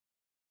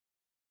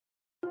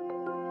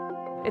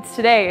It's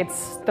today.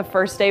 It's the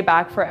first day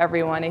back for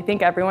everyone. I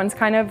think everyone's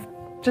kind of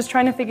just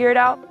trying to figure it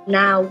out.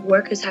 Now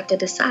workers have to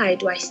decide,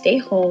 do I stay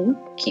home,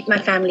 keep my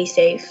family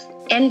safe,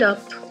 end up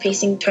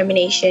facing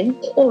termination,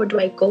 or do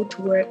I go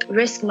to work,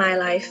 risk my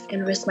life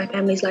and risk my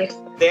family's life?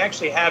 They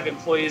actually have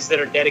employees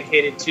that are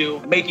dedicated to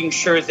making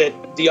sure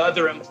that the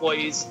other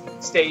employees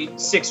stay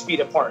 6 feet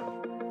apart.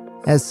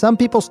 As some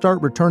people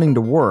start returning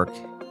to work,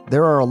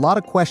 there are a lot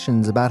of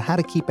questions about how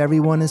to keep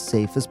everyone as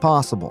safe as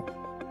possible.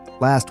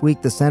 Last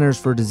week, the Centers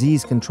for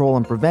Disease Control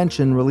and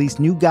Prevention released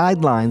new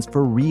guidelines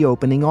for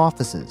reopening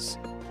offices.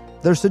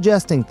 They're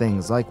suggesting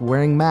things like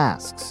wearing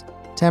masks,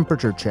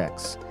 temperature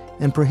checks,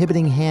 and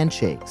prohibiting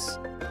handshakes.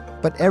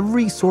 But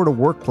every sort of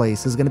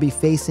workplace is going to be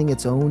facing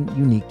its own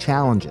unique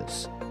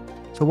challenges.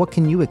 So what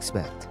can you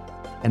expect?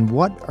 And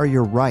what are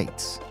your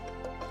rights?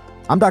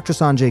 I'm Dr.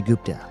 Sanjay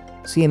Gupta,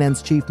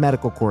 CNN's Chief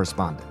Medical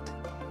Correspondent.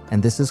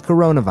 And this is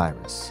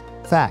Coronavirus,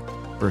 Fact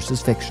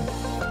versus Fiction.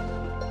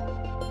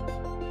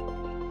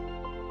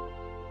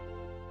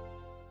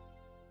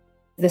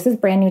 This is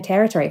brand new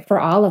territory for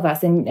all of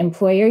us, and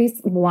employers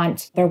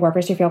want their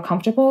workers to feel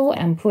comfortable.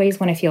 Employees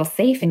want to feel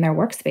safe in their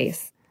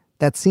workspace.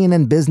 That's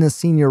CNN Business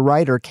senior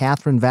writer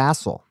Kathryn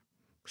Vasel.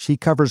 She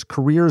covers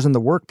careers in the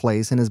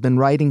workplace and has been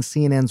writing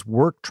CNN's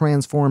Work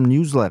Transform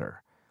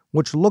newsletter,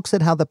 which looks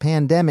at how the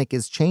pandemic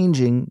is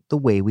changing the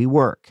way we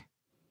work.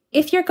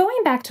 If you're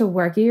going back to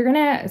work, you're going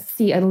to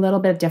see a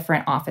little bit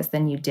different office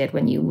than you did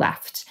when you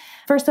left.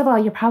 First of all,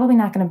 you're probably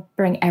not going to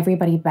bring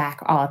everybody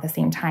back all at the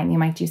same time. You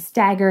might do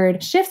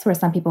staggered shifts where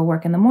some people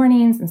work in the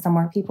mornings and some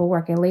more people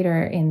work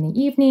later in the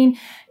evening.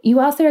 You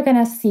also are going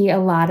to see a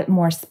lot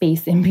more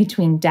space in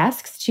between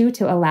desks, too,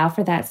 to allow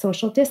for that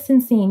social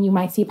distancing. You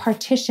might see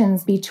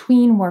partitions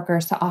between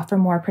workers to offer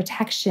more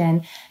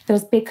protection.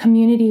 Those big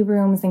community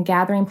rooms and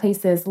gathering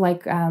places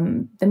like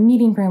the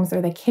meeting rooms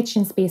or the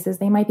kitchen spaces,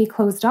 they might be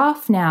closed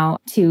off now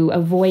to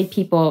avoid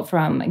people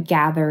from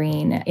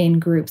gathering in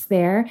groups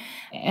there.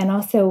 And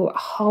also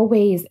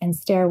hallways and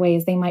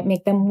stairways, they might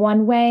make them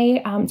one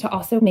way to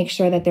also make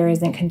sure that there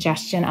isn't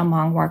congestion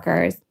among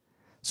workers.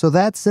 So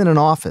that's in an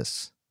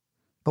office.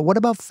 But what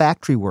about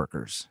factory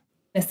workers?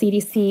 The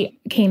CDC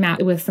came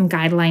out with some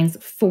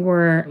guidelines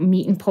for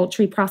meat and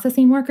poultry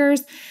processing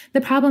workers.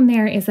 The problem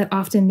there is that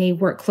often they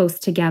work close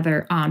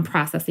together on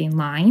processing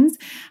lines.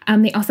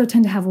 They also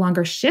tend to have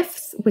longer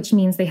shifts, which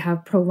means they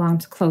have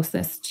prolonged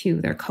closeness to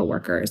their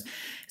coworkers.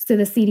 So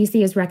the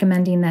CDC is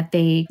recommending that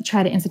they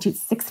try to institute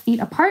 6 feet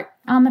apart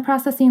on the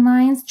processing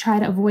lines, try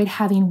to avoid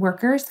having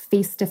workers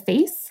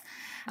face-to-face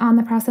on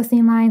the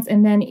processing lines,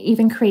 and then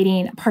even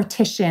creating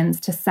partitions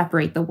to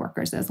separate the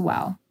workers as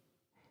well.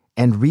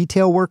 And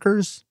retail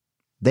workers?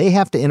 They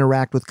have to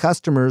interact with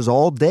customers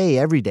all day,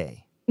 every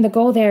day. The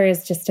goal there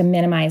is just to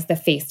minimize the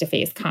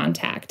face-to-face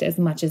contact as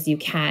much as you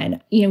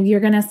can. You're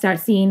going to start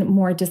seeing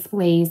more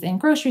displays in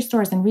grocery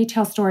stores and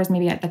retail stores,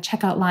 maybe at the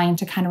checkout line,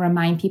 to kind of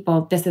remind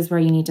people this is where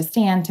you need to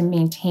stand to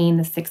maintain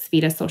the 6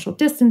 feet of social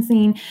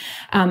distancing.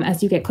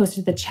 As you get closer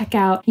to the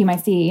checkout, you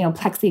might see,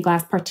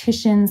 plexiglass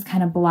partitions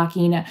kind of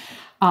blocking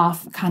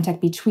off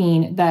contact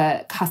between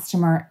the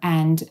customer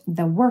and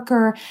the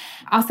worker.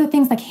 Also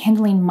things like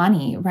handling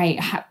money, right?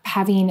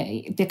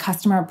 Having the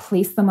customer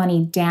place the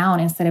money down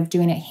instead of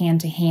doing it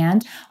hand to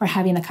hand, or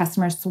having the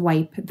customer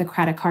swipe the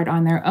credit card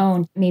on their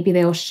own. Maybe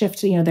they'll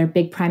shift, their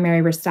big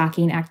primary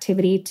restocking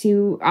activity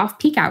to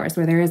off-peak hours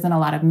where there isn't a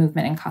lot of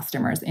movement in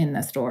customers in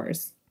the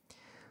stores.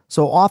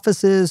 So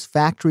offices,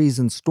 factories,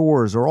 and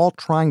stores are all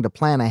trying to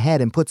plan ahead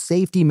and put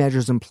safety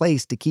measures in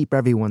place to keep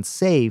everyone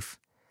safe.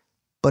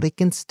 But it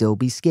can still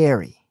be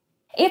scary.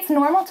 It's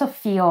normal to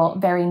feel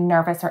very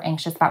nervous or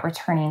anxious about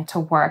returning to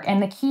work. And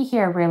the key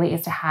here really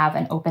is to have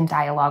an open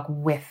dialogue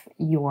with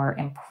your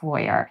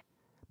employer.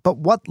 But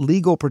what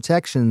legal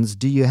protections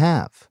do you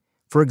have?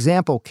 For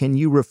example, can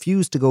you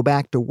refuse to go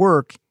back to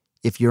work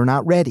if you're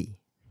not ready?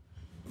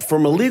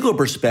 From a legal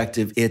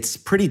perspective, it's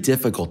pretty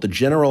difficult. The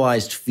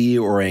generalized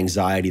fear or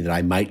anxiety that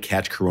I might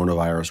catch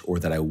coronavirus or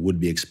that I would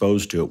be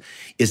exposed to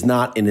is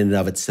not in and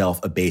of itself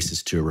a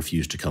basis to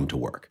refuse to come to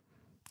work.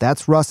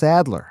 That's Russ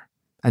Adler,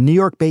 a New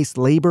York-based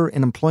labor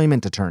and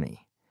employment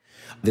attorney.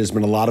 There's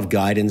been a lot of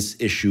guidance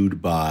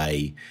issued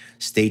by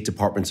state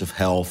departments of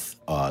health,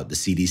 the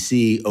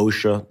CDC,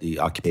 OSHA, the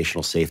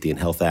Occupational Safety and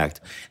Health Act.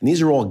 And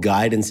these are all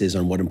guidances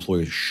on what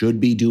employers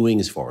should be doing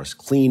as far as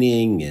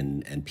cleaning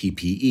and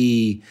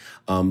PPE.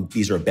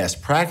 These are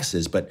best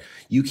practices, but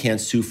you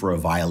can't sue for a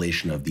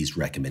violation of these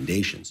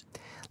recommendations.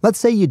 Let's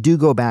say you do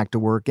go back to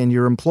work and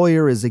your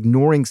employer is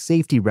ignoring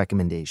safety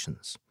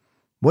recommendations.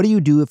 What do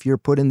you do if you're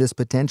put in this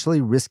potentially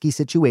risky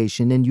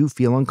situation and you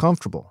feel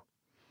uncomfortable?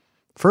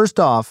 First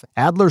off,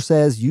 Adler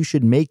says you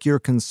should make your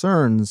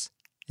concerns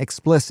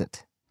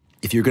explicit.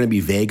 If you're going to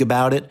be vague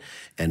about it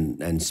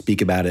and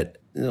speak about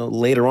it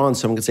later on,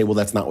 someone could say, well,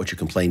 that's not what you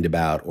complained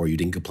about, or you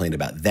didn't complain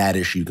about that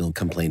issue, you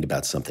complained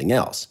about something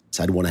else.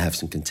 So I'd want to have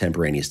some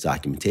contemporaneous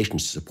documentation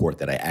to support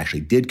that I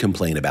actually did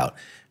complain about,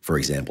 for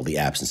example, the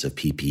absence of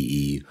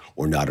PPE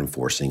or not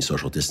enforcing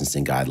social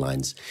distancing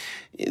guidelines.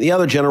 The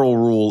other general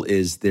rule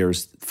is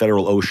there's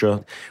federal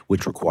OSHA,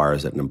 which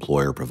requires that an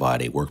employer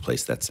provide a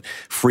workplace that's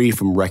free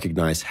from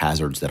recognized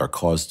hazards that are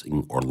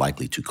causing or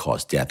likely to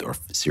cause death or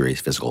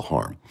serious physical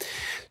harm.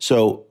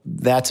 So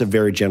that's a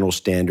very general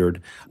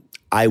standard.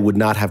 I would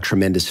not have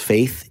tremendous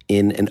faith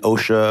in an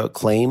OSHA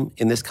claim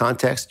in this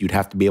context. You'd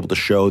have to be able to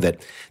show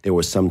that there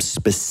was some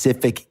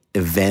specific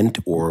event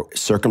or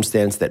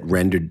circumstance that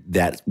rendered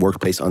that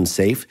workplace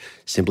unsafe.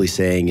 Simply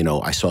saying,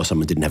 I saw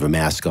someone didn't have a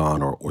mask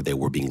on or they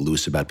were being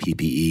loose about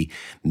PPE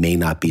may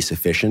not be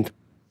sufficient.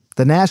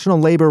 The National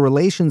Labor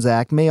Relations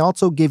Act may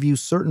also give you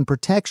certain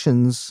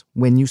protections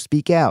when you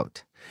speak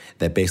out.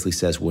 That basically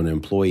says when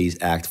employees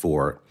act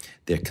for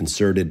their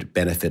concerted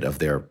benefit of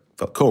their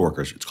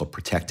coworkers, it's called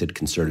protected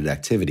concerted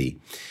activity,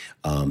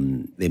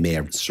 they may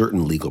have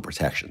certain legal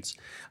protections.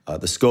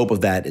 The scope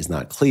of that is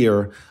not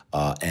clear,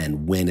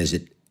 and when is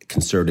it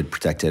concerted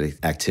protected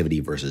activity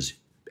versus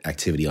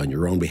activity on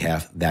your own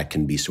behalf, that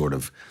can be sort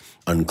of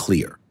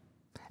unclear.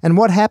 And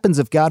what happens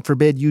if, God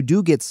forbid, you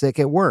do get sick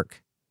at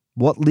work?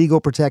 What legal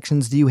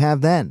protections do you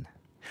have then?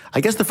 I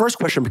guess the first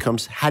question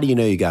becomes, how do you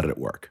know you got it at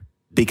work?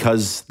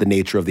 Because the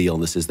nature of the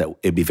illness is that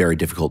it'd be very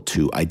difficult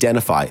to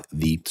identify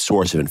the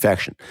source of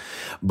infection.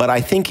 But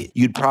I think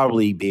you'd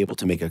probably be able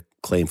to make a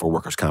claim for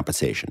workers'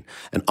 compensation,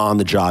 an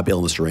on-the-job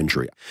illness or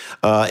injury,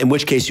 in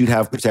which case you'd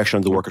have protection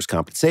under the workers'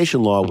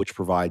 compensation law, which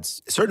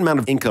provides a certain amount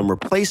of income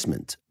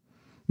replacement.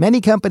 Many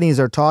companies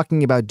are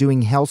talking about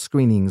doing health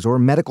screenings or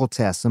medical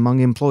tests among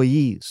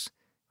employees.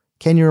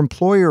 Can your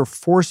employer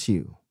force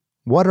you?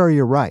 What are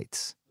your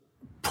rights?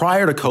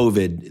 Prior to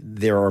COVID,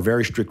 there are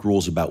very strict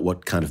rules about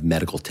what kind of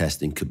medical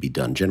testing could be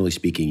done. Generally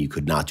speaking, you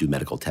could not do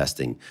medical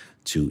testing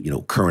to,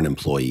 current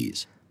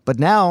employees. But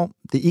now,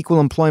 the Equal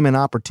Employment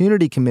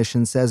Opportunity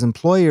Commission says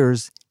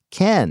employers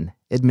can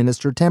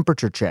administer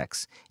temperature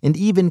checks and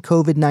even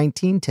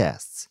COVID-19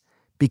 tests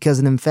because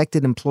an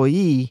infected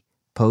employee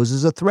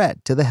poses a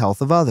threat to the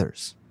health of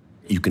others.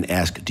 You can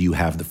ask, do you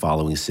have the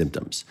following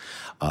symptoms?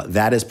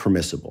 That is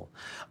permissible.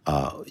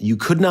 You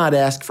could not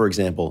ask, for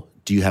example,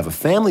 do you have a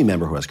family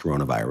member who has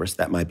coronavirus?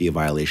 That might be a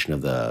violation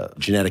of the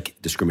genetic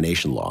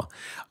discrimination law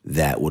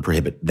that would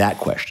prohibit that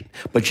question.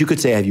 But you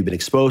could say, have you been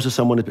exposed to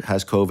someone who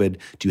has COVID?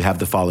 Do you have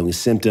the following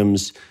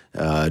symptoms?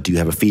 Do you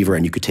have a fever?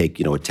 And you could take,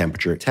 a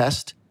temperature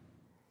test.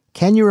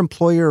 Can your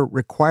employer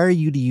require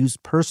you to use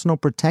personal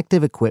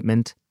protective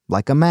equipment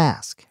like a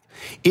mask?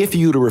 If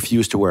you were to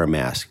refuse to wear a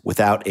mask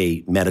without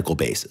a medical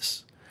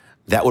basis,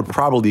 that would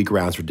probably be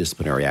grounds for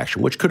disciplinary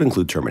action, which could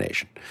include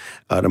termination.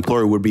 An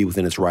employer would be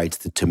within its rights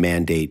to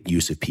mandate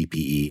use of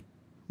PPE.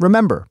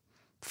 Remember,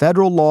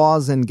 federal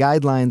laws and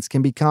guidelines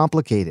can be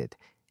complicated,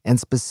 and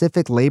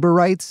specific labor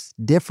rights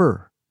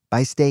differ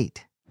by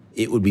state.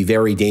 It would be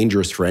very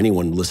dangerous for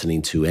anyone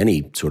listening to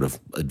any sort of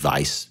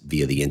advice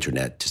via the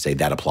internet to say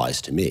that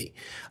applies to me.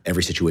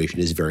 Every situation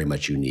is very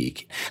much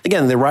unique.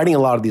 Again, they're writing a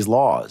lot of these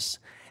laws,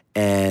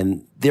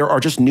 and there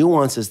are just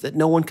nuances that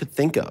no one could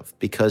think of,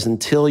 because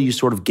until you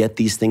sort of get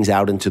these things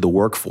out into the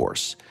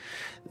workforce,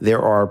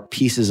 there are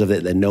pieces of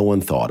it that no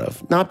one thought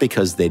of, not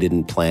because they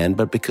didn't plan,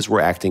 but because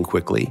we're acting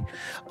quickly.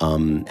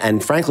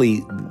 And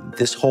frankly,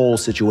 this whole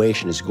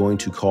situation is going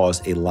to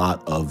cause a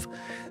lot of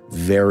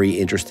very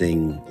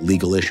interesting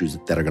legal issues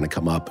that are going to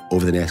come up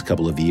over the next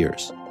couple of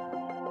years.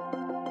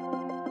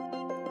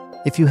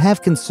 If you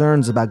have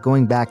concerns about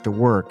going back to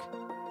work,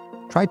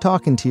 try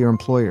talking to your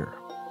employer.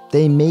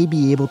 They may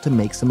be able to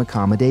make some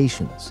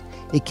accommodations.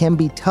 It can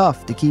be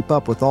tough to keep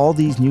up with all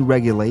these new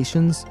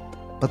regulations,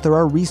 but there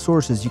are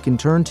resources you can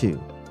turn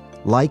to,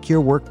 like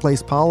your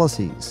workplace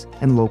policies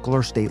and local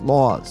or state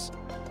laws.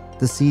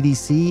 The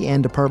CDC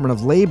and Department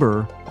of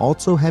Labor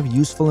also have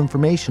useful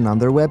information on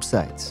their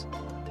websites.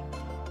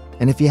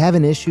 And if you have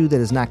an issue that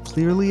is not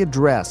clearly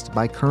addressed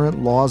by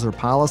current laws or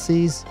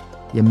policies,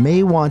 you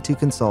may want to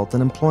consult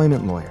an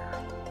employment lawyer.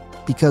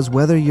 Because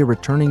whether you're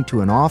returning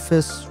to an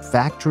office,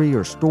 factory,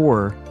 or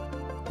store,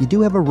 you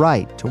do have a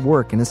right to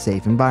work in a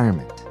safe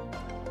environment.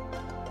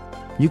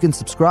 You can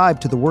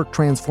subscribe to the Work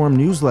Transformed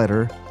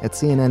newsletter at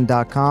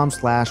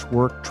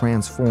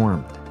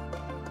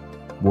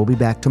cnn.com/worktransformed. We'll be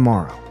back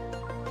tomorrow.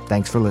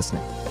 Thanks for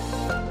listening.